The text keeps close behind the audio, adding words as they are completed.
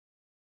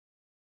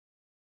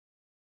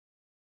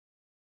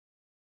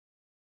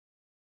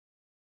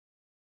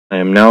I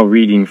am now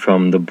reading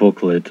from the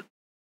booklet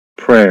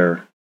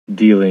Prayer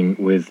Dealing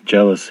with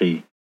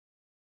Jealousy,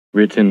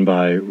 written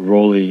by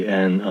Rolly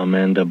and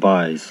Amanda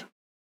Byes.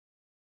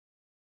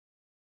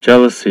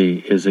 Jealousy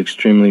is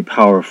extremely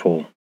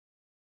powerful.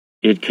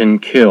 It can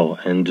kill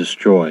and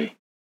destroy.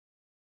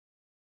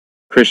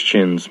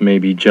 Christians may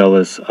be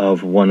jealous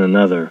of one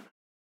another,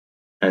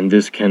 and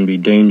this can be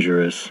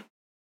dangerous,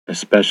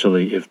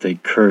 especially if they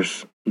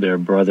curse their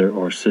brother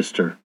or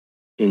sister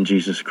in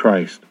Jesus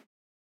Christ.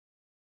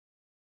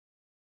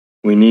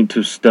 We need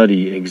to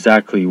study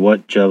exactly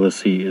what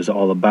jealousy is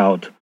all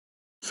about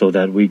so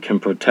that we can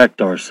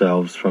protect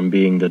ourselves from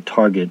being the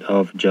target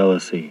of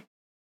jealousy.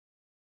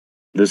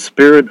 The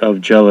spirit of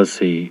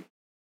jealousy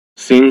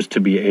seems to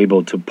be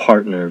able to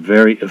partner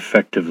very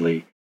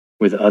effectively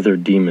with other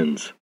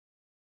demons.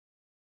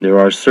 There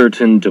are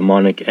certain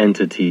demonic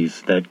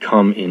entities that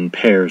come in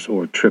pairs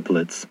or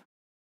triplets.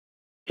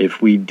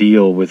 If we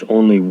deal with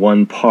only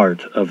one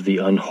part of the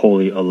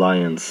unholy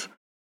alliance,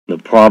 the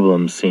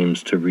problem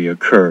seems to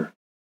reoccur.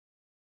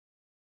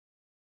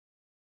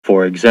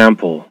 For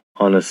example,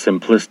 on a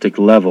simplistic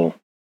level,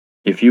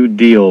 if you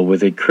deal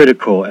with a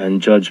critical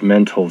and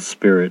judgmental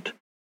spirit,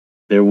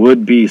 there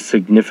would be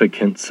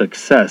significant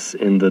success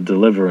in the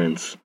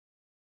deliverance,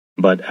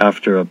 but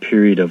after a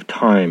period of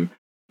time,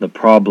 the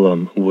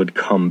problem would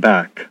come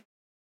back.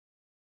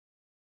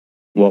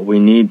 What we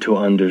need to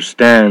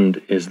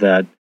understand is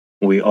that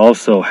we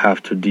also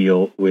have to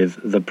deal with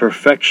the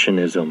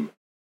perfectionism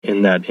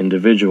in that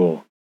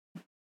individual.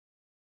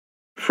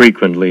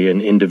 Frequently, an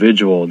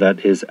individual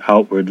that is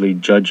outwardly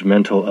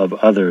judgmental of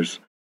others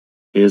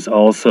is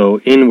also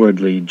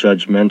inwardly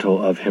judgmental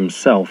of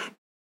himself.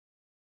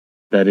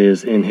 That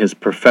is, in his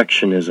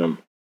perfectionism.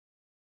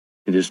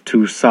 It is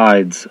two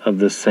sides of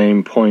the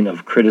same point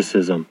of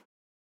criticism,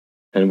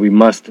 and we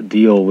must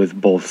deal with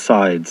both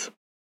sides.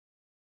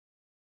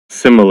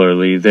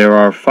 Similarly, there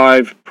are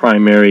 5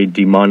 primary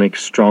demonic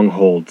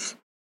strongholds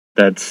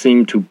that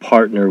seem to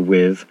partner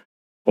with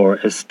or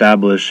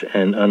establish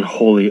an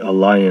unholy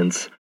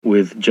alliance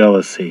with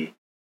jealousy.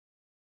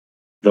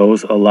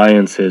 Those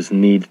alliances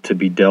need to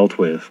be dealt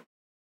with.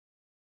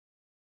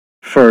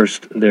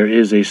 First, there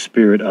is a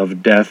spirit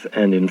of death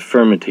and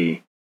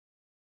infirmity.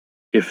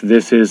 If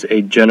this is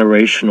a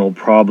generational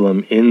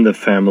problem in the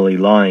family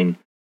line,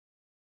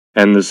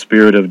 and the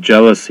spirit of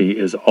jealousy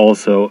is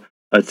also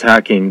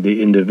attacking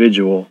the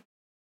individual,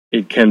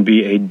 it can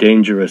be a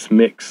dangerous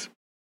mix.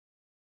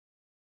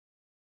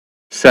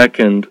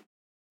 Second,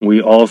 we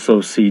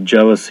also see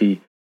jealousy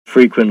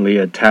frequently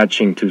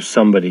attaching to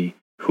somebody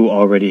who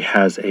already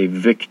has a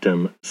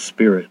victim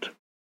spirit.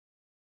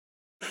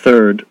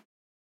 Third,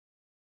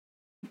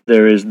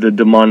 there is the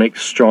demonic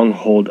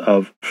stronghold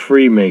of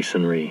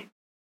Freemasonry.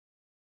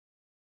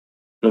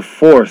 The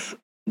fourth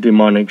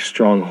demonic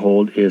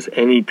stronghold is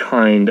any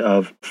kind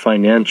of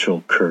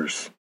financial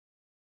curse.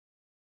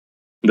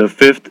 The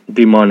fifth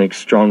demonic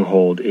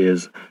stronghold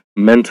is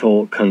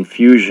mental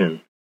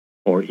confusion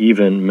or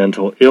even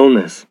mental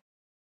illness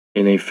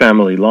in a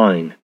family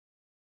line.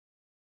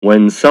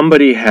 When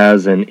somebody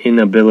has an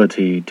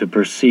inability to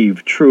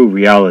perceive true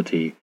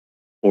reality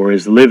or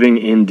is living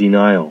in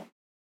denial,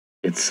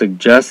 it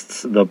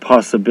suggests the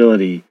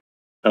possibility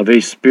of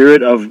a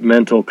spirit of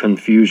mental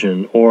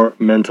confusion or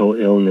mental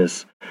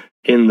illness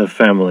in the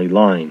family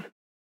line.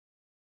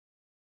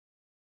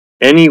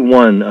 Any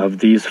one of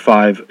these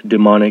 5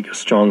 demonic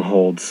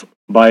strongholds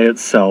by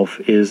itself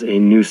is a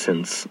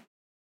nuisance.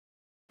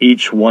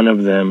 Each one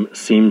of them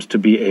seems to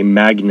be a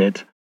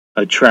magnet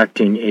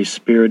attracting a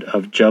spirit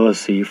of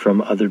jealousy from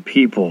other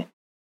people,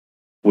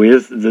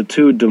 with the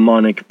 2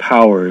 demonic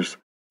powers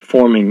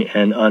forming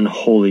an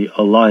unholy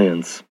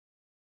alliance.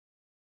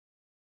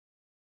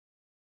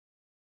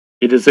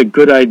 It is a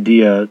good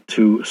idea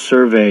to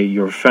survey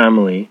your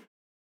family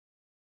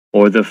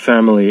or the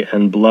family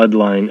and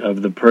bloodline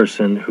of the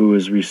person who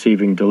is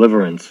receiving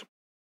deliverance,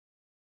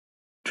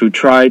 to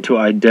try to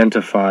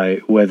identify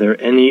whether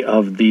any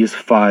of these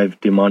 5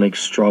 demonic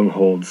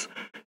strongholds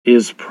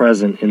is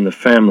present in the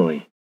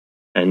family,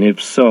 and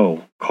if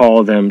so,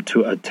 call them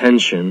to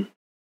attention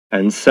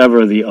and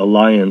sever the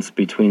alliance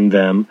between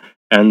them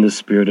and the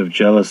spirit of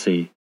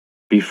jealousy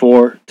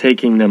before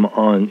taking them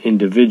on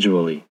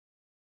individually.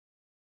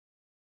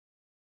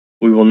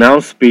 We will now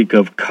speak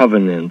of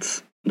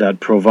covenants that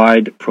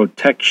provide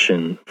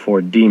protection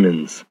for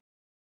demons.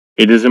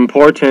 It is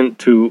important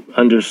to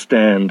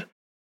understand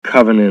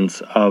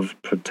covenants of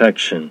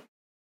protection.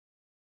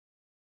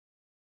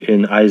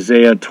 In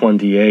Isaiah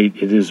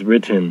 28, it is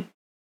written,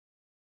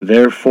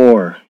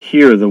 "Therefore,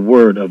 hear the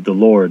word of the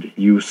Lord,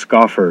 you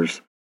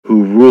scoffers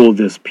who rule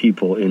this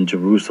people in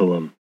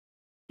Jerusalem.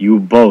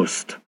 You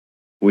boast,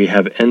 we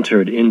have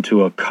entered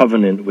into a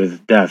covenant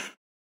with death.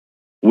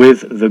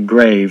 With the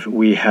grave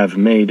we have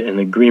made an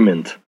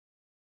agreement.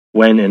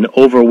 When an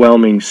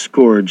overwhelming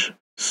scourge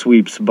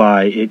sweeps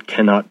by, it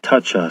cannot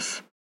touch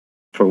us,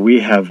 for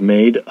we have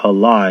made a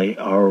lie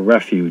our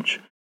refuge,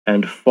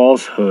 and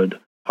falsehood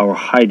our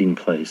hiding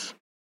place."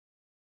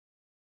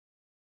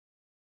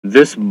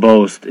 This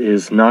boast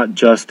is not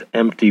just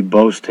empty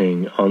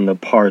boasting on the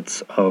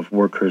parts of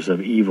workers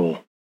of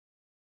evil.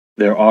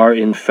 There are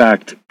in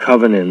fact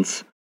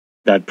covenants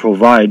that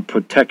provide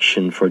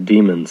protection for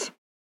demons.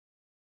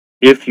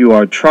 If you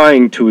are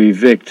trying to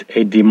evict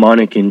a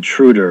demonic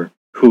intruder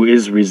who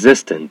is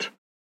resistant,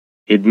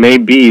 it may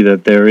be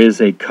that there is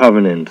a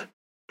covenant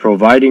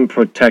providing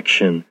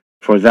protection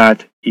for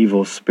that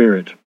evil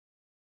spirit.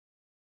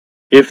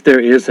 If there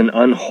is an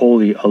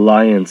unholy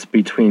alliance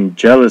between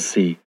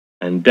jealousy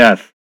and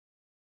death,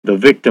 the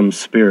victim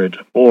spirit,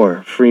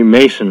 or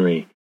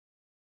Freemasonry,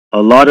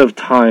 a lot of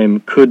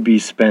time could be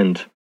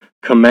spent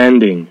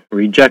commanding,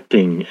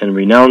 rejecting, and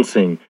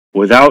renouncing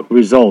without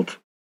result,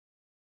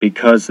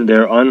 because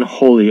their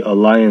unholy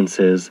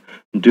alliances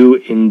do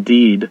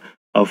indeed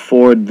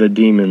afford the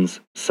demons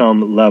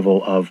some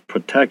level of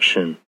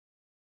protection.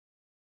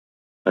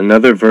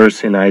 Another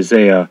verse in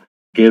Isaiah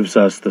gives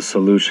us the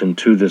solution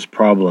to this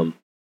problem.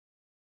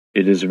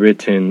 It is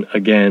written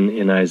again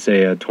in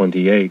Isaiah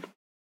 28.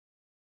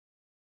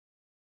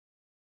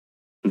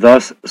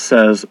 Thus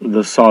says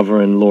the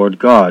sovereign Lord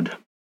God,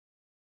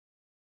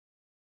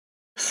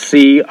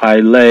 See, I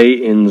lay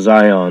in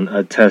Zion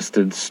a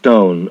tested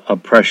stone, a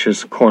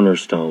precious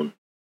cornerstone,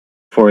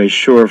 for a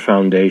sure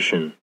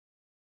foundation.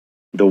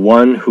 The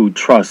one who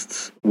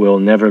trusts will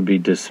never be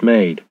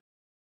dismayed.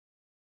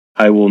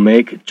 I will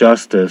make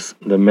justice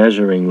the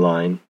measuring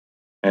line,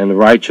 and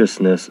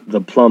righteousness the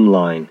plumb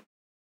line.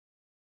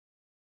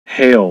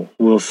 Hail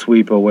will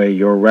sweep away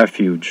your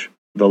refuge,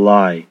 the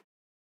lie,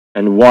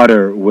 and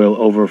water will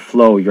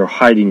overflow your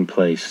hiding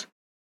place.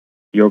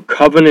 Your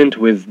covenant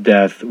with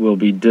death will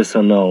be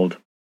disannulled.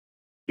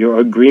 Your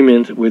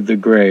agreement with the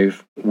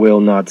grave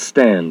will not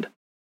stand.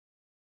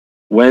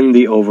 When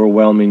the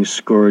overwhelming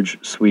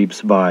scourge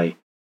sweeps by,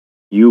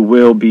 you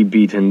will be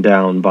beaten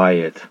down by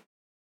it.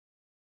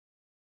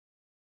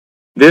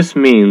 This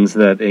means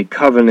that a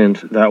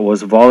covenant that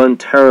was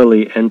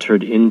voluntarily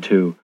entered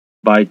into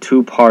by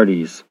two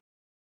parties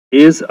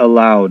is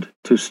allowed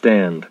to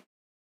stand,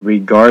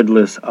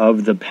 regardless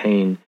of the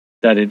pain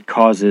that it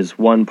causes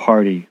one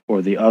party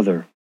or the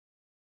other,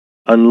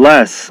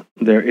 unless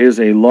there is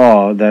a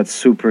law that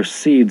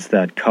supersedes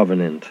that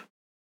covenant.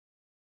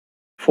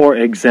 For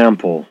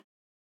example,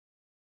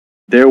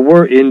 there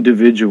were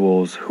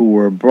individuals who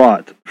were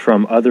brought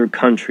from other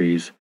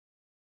countries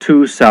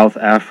to South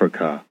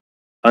Africa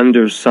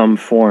under some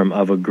form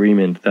of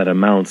agreement that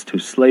amounts to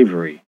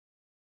slavery.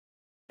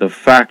 The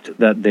fact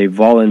that they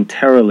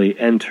voluntarily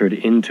entered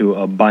into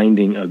a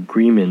binding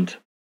agreement,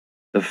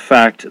 the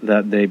fact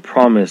that they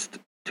promised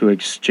to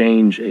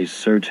exchange a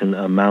certain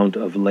amount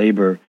of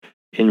labor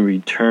in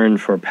return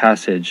for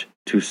passage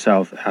to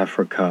South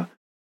Africa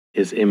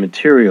is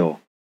immaterial.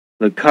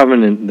 The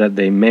covenant that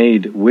they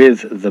made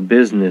with the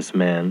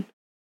businessman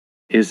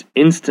is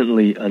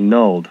instantly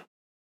annulled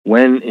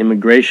when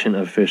immigration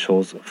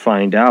officials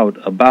find out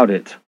about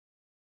it,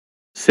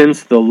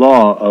 since the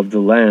law of the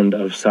land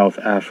of South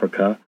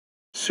Africa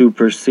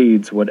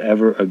supersedes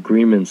whatever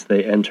agreements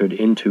they entered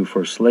into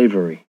for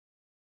slavery.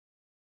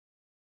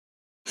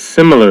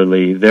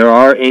 Similarly, there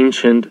are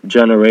ancient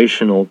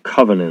generational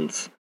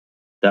covenants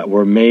that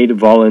were made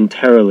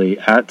voluntarily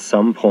at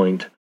some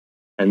point,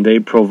 and they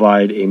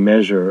provide a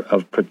measure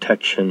of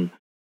protection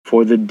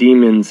for the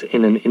demons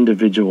in an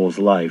individual's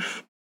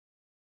life.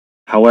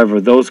 However,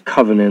 those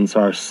covenants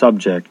are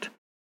subject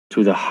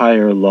to the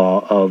higher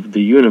law of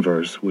the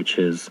universe, which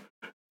is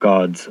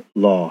God's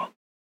law.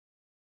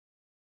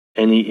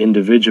 Any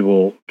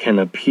individual can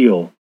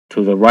appeal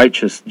to the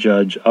righteous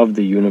judge of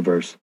the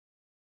universe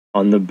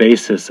on the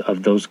basis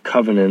of those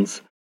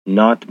covenants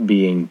not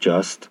being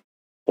just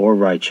or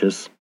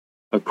righteous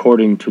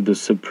according to the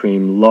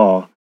supreme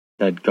law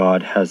that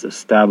God has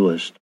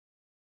established.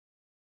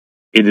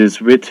 It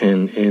is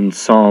written in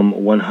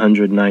Psalm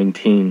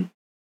 119,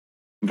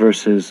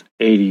 verses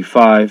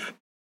 85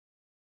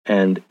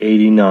 and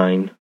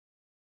 89,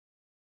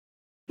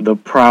 The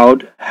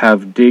proud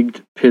have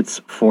digged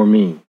pits for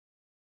me,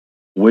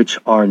 which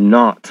are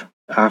not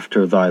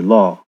after thy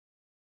law.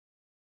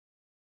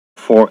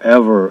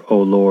 Forever, O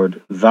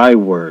Lord, thy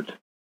word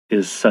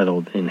is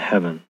settled in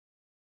heaven.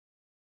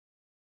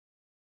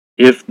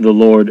 If the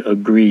Lord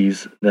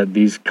agrees that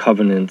these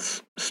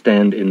covenants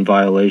stand in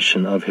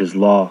violation of his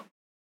law,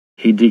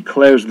 he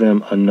declares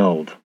them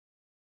annulled.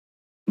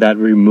 That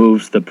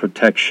removes the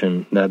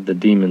protection that the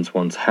demons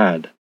once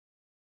had.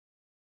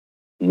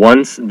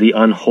 Once the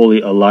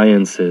unholy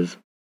alliances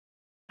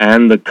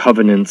and the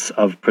covenants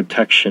of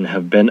protection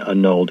have been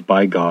annulled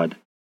by God,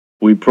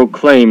 we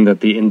proclaim that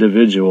the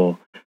individual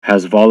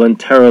has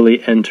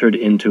voluntarily entered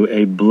into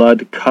a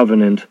blood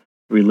covenant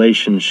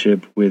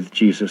relationship with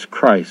Jesus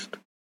Christ.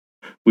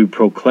 We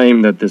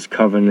proclaim that this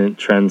covenant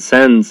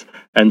transcends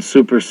and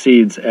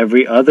supersedes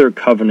every other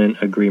covenant,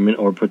 agreement,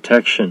 or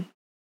protection.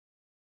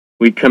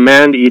 We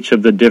command each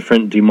of the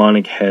different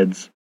demonic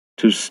heads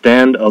to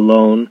stand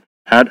alone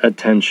at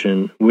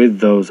attention with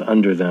those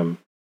under them,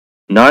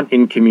 not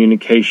in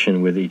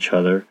communication with each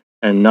other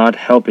and not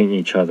helping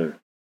each other.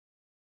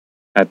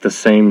 At the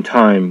same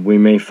time, we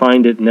may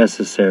find it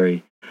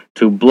necessary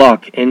to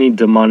block any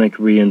demonic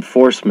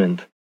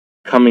reinforcement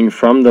coming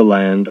from the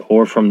land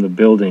or from the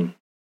building.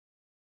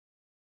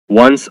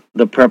 Once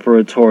the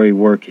preparatory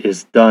work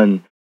is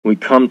done, we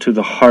come to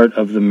the heart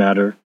of the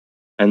matter,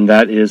 and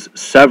that is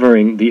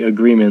severing the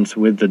agreements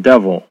with the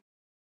devil.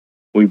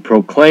 We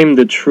proclaim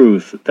the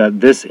truth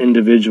that this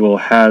individual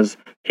has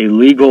a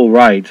legal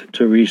right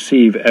to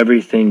receive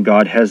everything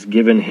God has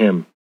given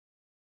him.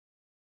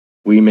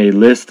 We may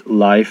list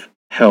life,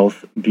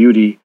 health,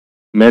 beauty,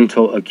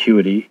 mental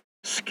acuity,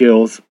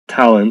 skills,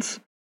 talents,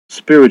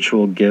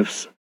 spiritual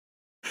gifts,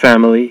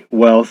 family,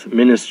 wealth,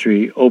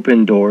 ministry,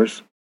 open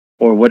doors,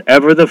 or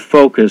whatever the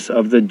focus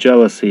of the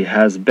jealousy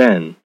has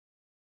been.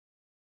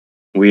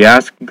 We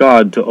ask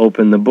God to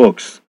open the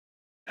books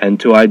and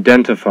to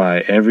identify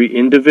every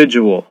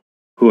individual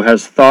who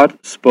has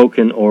thought,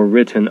 spoken, or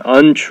written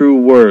untrue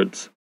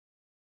words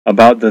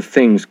about the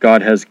things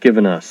God has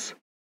given us.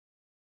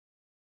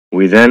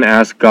 We then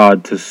ask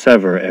God to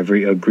sever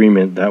every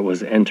agreement that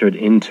was entered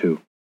into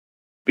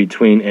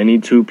between any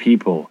two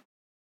people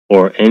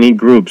or any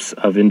groups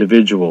of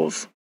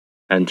individuals,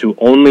 and to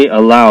only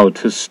allow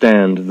to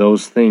stand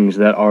those things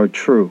that are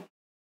true.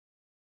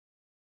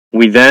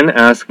 We then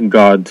ask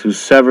God to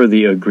sever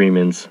the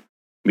agreements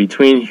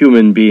between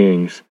human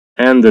beings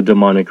and the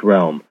demonic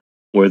realm,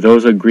 where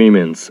those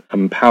agreements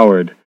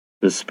empowered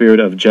the spirit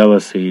of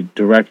jealousy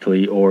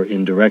directly or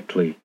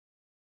indirectly.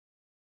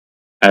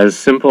 As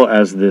simple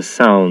as this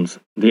sounds,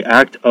 the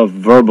act of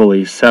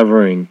verbally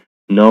severing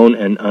known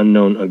and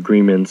unknown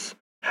agreements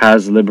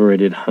has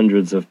liberated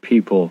hundreds of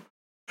people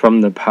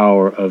from the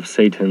power of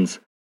Satan's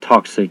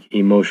toxic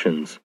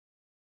emotions.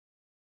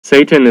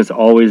 Satan is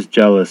always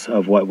jealous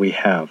of what we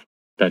have,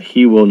 that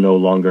he will no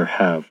longer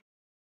have.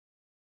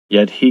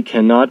 Yet he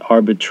cannot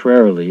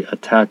arbitrarily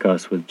attack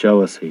us with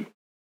jealousy.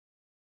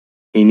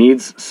 He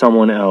needs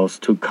someone else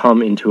to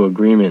come into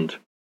agreement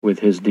with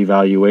his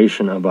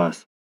devaluation of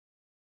us.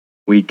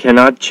 We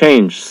cannot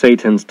change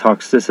Satan's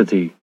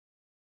toxicity,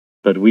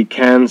 but we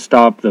can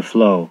stop the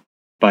flow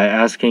by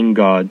asking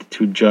God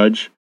to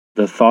judge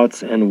the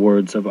thoughts and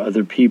words of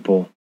other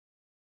people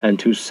and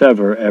to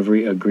sever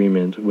every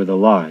agreement with a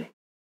lie.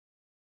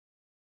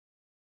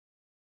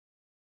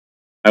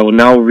 I will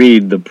now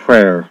read the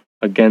prayer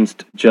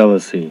against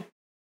jealousy.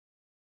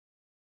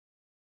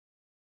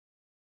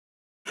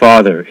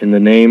 Father, in the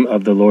name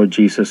of the Lord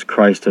Jesus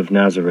Christ of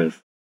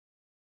Nazareth,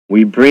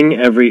 we bring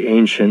every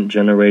ancient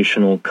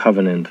generational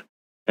covenant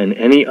and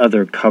any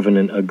other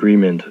covenant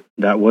agreement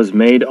that was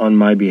made on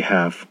my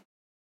behalf,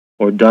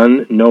 or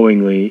done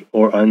knowingly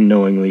or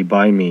unknowingly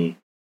by me,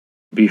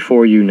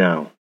 before you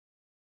now.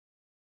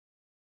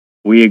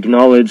 We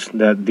acknowledge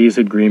that these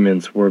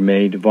agreements were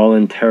made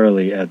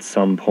voluntarily at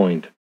some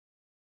point,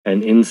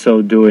 and in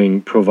so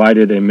doing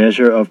provided a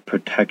measure of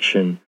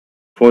protection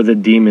for the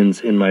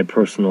demons in my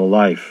personal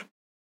life.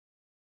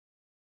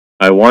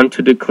 I want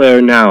to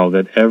declare now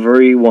that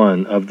every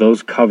one of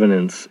those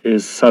covenants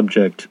is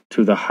subject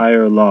to the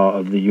higher law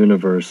of the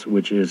universe,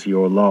 which is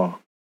your law.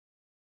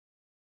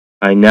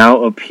 I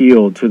now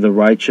appeal to the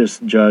righteous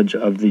judge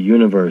of the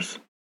universe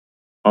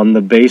on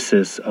the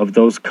basis of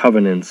those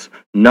covenants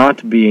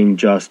not being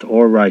just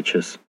or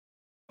righteous,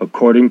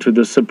 according to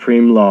the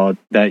supreme law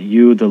that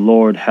you, the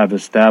Lord, have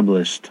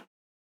established.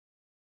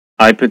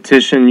 I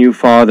petition you,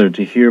 Father,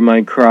 to hear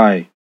my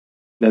cry,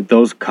 that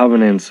those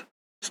covenants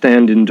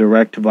stand in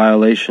direct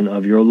violation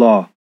of your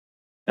law,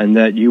 and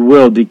that you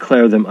will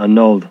declare them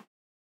annulled.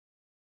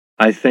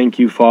 I thank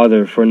you,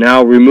 Father, for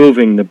now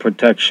removing the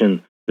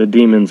protection the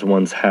demons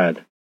once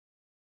had.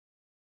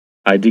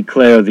 I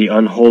declare the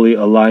unholy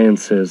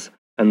alliances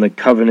and the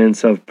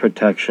covenants of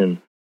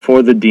protection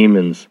for the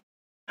demons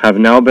have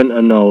now been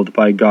annulled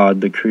by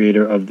God, the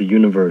Creator of the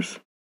universe.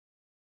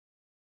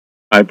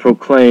 I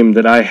proclaim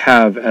that I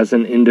have, as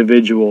an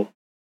individual,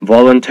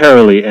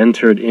 voluntarily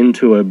entered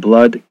into a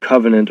blood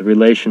covenant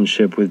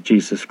relationship with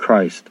Jesus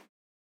Christ.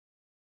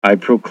 I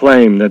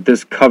proclaim that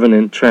this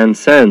covenant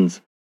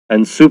transcends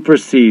and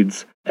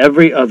supersedes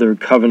every other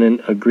covenant,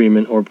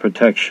 agreement, or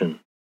protection.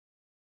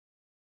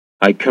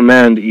 I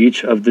command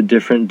each of the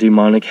different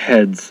demonic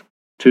heads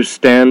to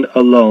stand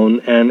alone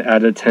and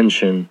at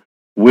attention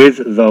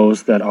with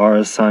those that are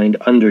assigned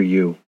under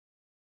you.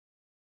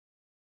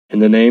 In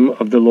the name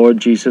of the Lord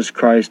Jesus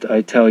Christ,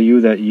 I tell you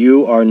that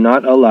you are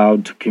not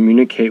allowed to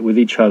communicate with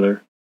each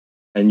other,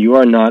 and you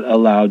are not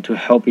allowed to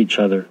help each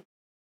other.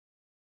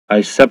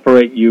 I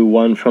separate you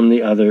one from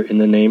the other in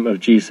the name of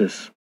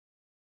Jesus.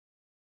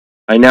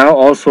 I now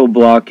also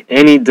block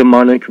any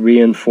demonic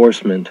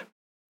reinforcement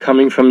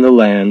coming from the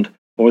land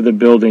or the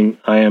building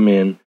I am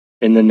in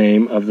the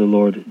name of the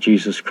Lord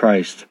Jesus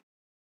Christ.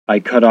 I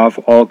cut off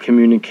all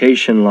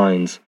communication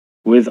lines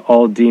with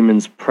all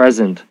demons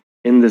present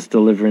in this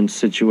deliverance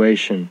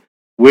situation,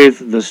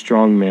 with the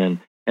strong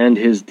man and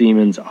his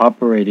demons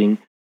operating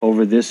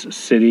over this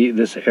city,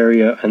 this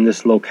area, and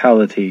this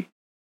locality,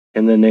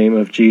 in the name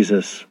of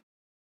Jesus.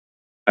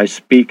 I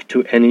speak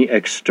to any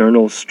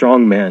external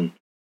strong man.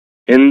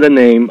 In the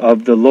name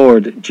of the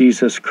Lord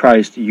Jesus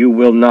Christ, you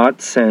will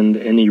not send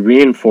any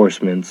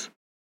reinforcements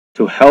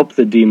to help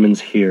the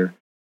demons here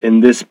in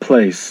this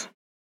place.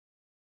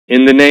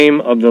 In the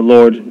name of the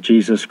Lord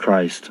Jesus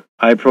Christ,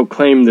 I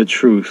proclaim the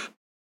truth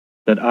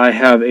that I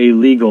have a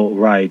legal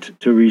right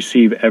to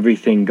receive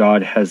everything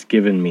God has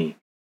given me,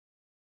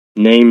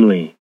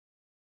 namely,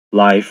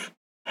 life,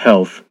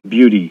 health,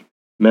 beauty,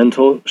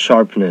 mental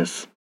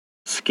sharpness,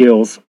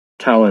 skills,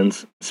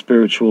 talents,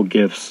 spiritual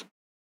gifts,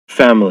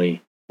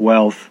 family,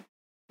 wealth,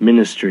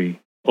 ministry,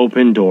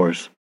 open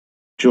doors,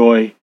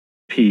 joy,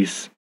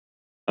 peace,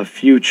 a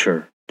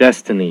future,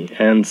 destiny,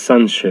 and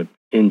sonship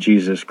in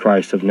Jesus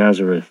Christ of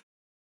Nazareth.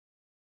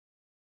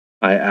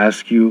 I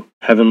ask you,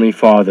 Heavenly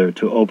Father,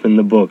 to open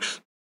the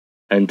books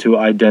and to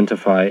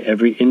identify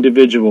every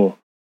individual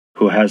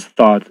who has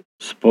thought,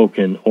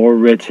 spoken, or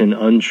written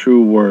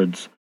untrue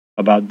words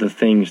about the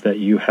things that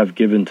you have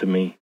given to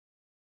me.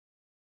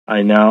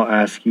 I now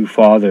ask you,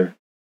 Father,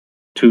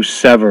 to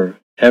sever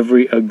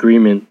every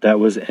agreement that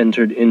was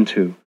entered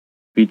into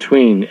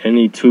between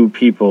any two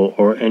people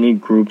or any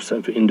groups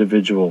of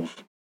individuals,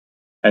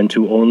 and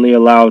to only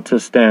allow to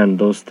stand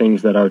those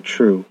things that are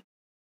true.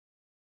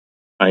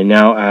 I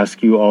now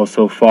ask you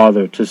also,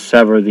 Father, to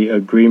sever the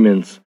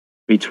agreements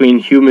between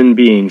human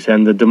beings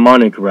and the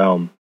demonic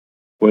realm,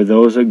 where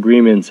those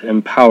agreements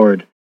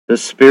empowered the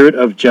spirit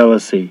of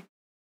jealousy,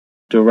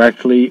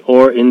 directly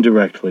or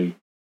indirectly,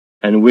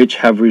 and which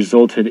have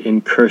resulted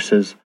in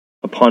curses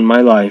upon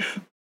my life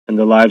and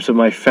the lives of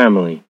my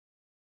family,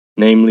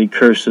 namely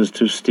curses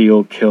to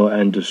steal, kill,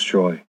 and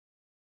destroy.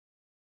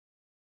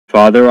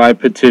 Father, I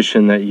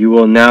petition that you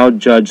will now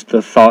judge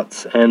the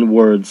thoughts and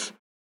words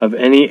of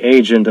any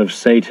agent of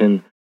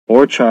Satan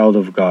or child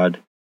of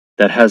God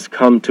that has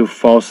come to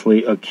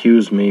falsely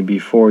accuse me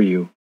before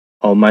you,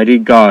 Almighty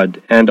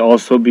God, and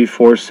also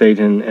before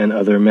Satan and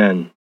other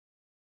men.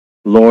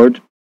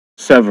 Lord,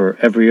 sever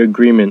every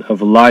agreement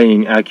of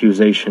lying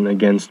accusation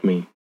against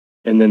me,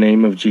 in the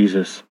name of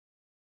Jesus.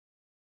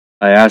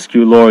 I ask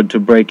you, Lord, to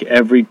break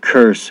every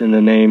curse in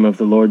the name of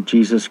the Lord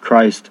Jesus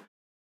Christ,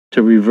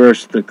 to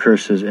reverse the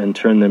curses and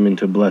turn them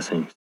into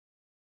blessings.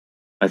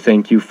 I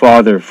thank you,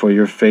 Father, for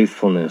your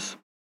faithfulness.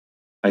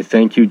 I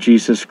thank you,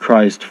 Jesus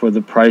Christ, for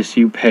the price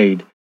you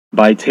paid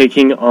by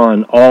taking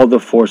on all the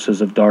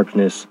forces of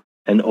darkness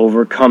and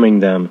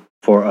overcoming them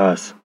for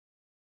us.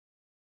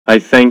 I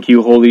thank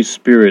you, Holy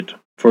Spirit,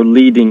 for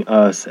leading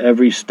us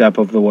every step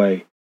of the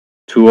way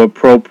to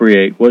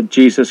appropriate what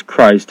Jesus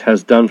Christ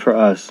has done for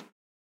us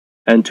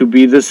and to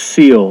be the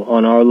seal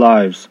on our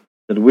lives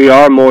that we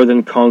are more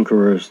than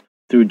conquerors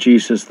through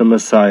Jesus the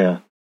Messiah,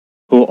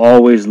 who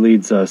always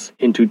leads us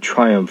into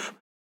triumph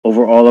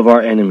over all of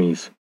our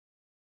enemies.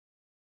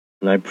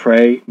 And I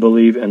pray,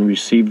 believe, and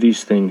receive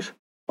these things,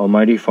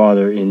 Almighty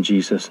Father, in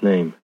Jesus'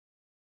 name.